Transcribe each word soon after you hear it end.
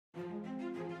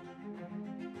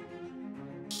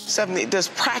Does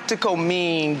practical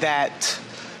mean that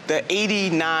the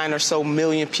 89 or so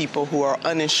million people who are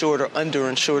uninsured or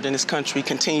underinsured in this country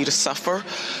continue to suffer?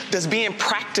 Does being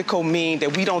practical mean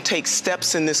that we don't take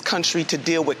steps in this country to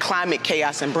deal with climate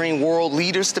chaos and bring world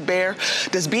leaders to bear?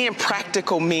 Does being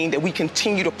practical mean that we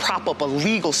continue to prop up a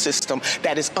legal system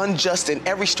that is unjust in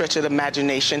every stretch of the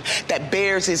imagination, that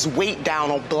bears its weight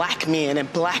down on black men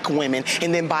and black women,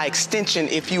 and then by extension,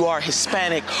 if you are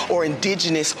Hispanic or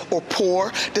indigenous or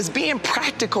poor? Does being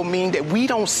practical mean that we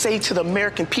don't say to the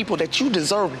American people that you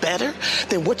deserve better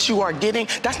than what you are getting?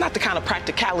 That's not the kind of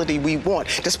practicality we want.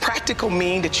 Does practical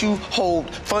mean that you hold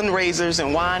fundraisers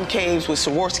and wine caves with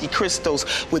Swarovski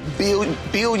crystals with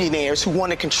billionaires who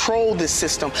want to control this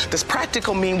system? Does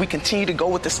practical mean we continue to go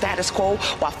with the status quo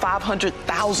while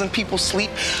 500,000 people sleep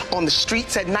on the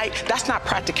streets at night? That's not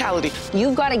practicality.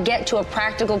 You've got to get to a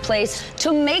practical place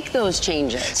to make those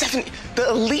changes. Stephanie, the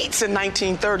elites in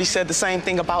 1930 said the same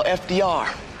thing about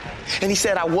FDR. And he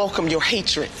said, I welcome your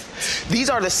hatred. These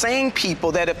are the same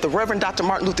people that if the Reverend Dr.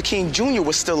 Martin Luther King Jr.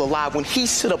 was still alive, when he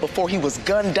stood up before he was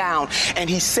gunned down and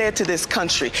he said to this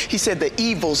country, he said the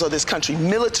evils of this country,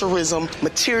 militarism,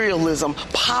 materialism,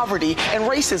 poverty, and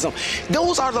racism.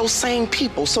 Those are those same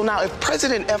people. So now if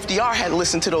President FDR had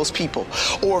listened to those people,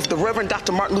 or if the Reverend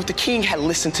Dr. Martin Luther King had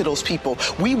listened to those people,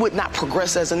 we would not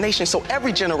progress as a nation. So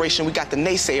every generation, we got the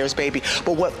naysayers, baby.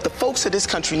 But what the folks of this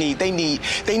country need, they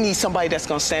need somebody that's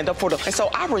going to stand up for them. And so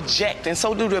I reject, and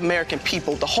so do the American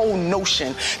people, the whole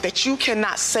notion that you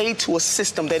cannot say to a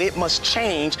system that it must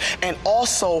change and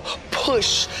also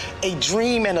push a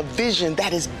dream and a vision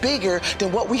that is bigger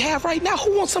than what we have right now.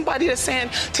 Who wants somebody that's saying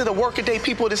to the workaday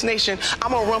people of this nation,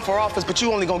 I'm going to run for office, but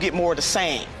you only going to get more of the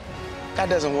same? That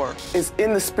doesn't work. It's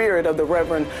in the spirit of the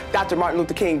Reverend Dr. Martin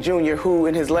Luther King Jr., who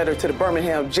in his letter to the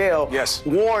Birmingham jail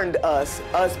warned us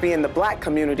being the black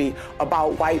community,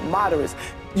 about white moderates.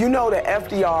 You know that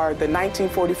FDR, the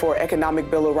 1944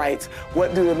 Economic Bill of Rights,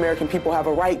 what do the American people have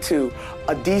a right to?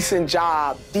 A decent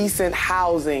job, decent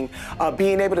housing,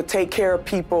 being able to take care of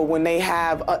people when they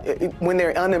have, when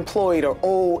they're unemployed or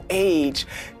old age,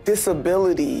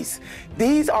 disabilities.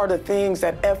 These are the things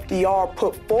that FDR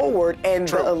put forward, and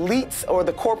the elites or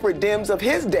the corporate Dems of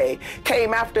his day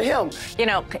came after him. You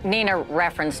know, Nina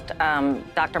referenced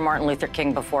Dr. Martin Luther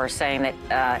King before, saying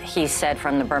that he said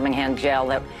from the Birmingham jail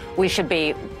that we should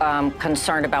be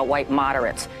concerned about white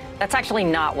moderates. That's actually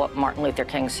not what Martin Luther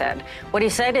King said. What he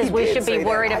said is we should be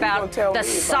worried about the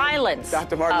silence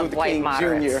of white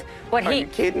moderates. Are you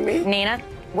kidding me? Nina,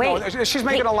 wait. No, she's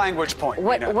making a language point.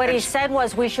 What he said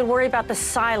was we should worry about the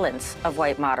silence of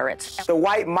white moderates. The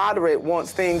white moderate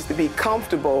wants things to be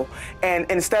comfortable, and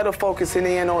instead of focusing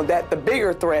in on that, the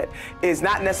bigger threat is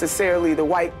not necessarily the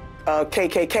white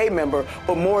KKK member,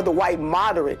 but more the white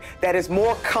moderate that is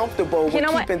more comfortable with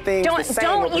keeping things the same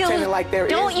or pretending like there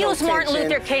is no tension. Don't use Martin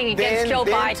Luther King against Joe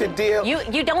Biden.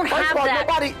 You don't have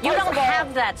that. You don't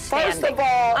have that standing. First of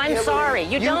all, I'm sorry,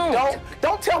 you don't.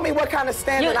 Don't tell me what kind of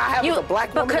standing I have as a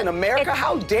black woman in America.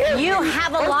 How dare you? You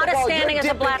have a lot of standing as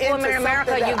a black woman in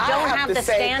America. You don't have the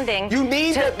standing to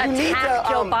attack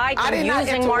Joe Biden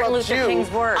using Martin Luther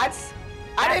King's words.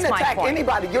 I didn't attack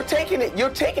anybody. You're taking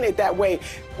it that way.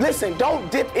 Listen,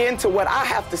 don't dip into what I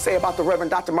have to say about the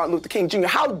Reverend Dr. Martin Luther King Jr.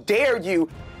 How dare you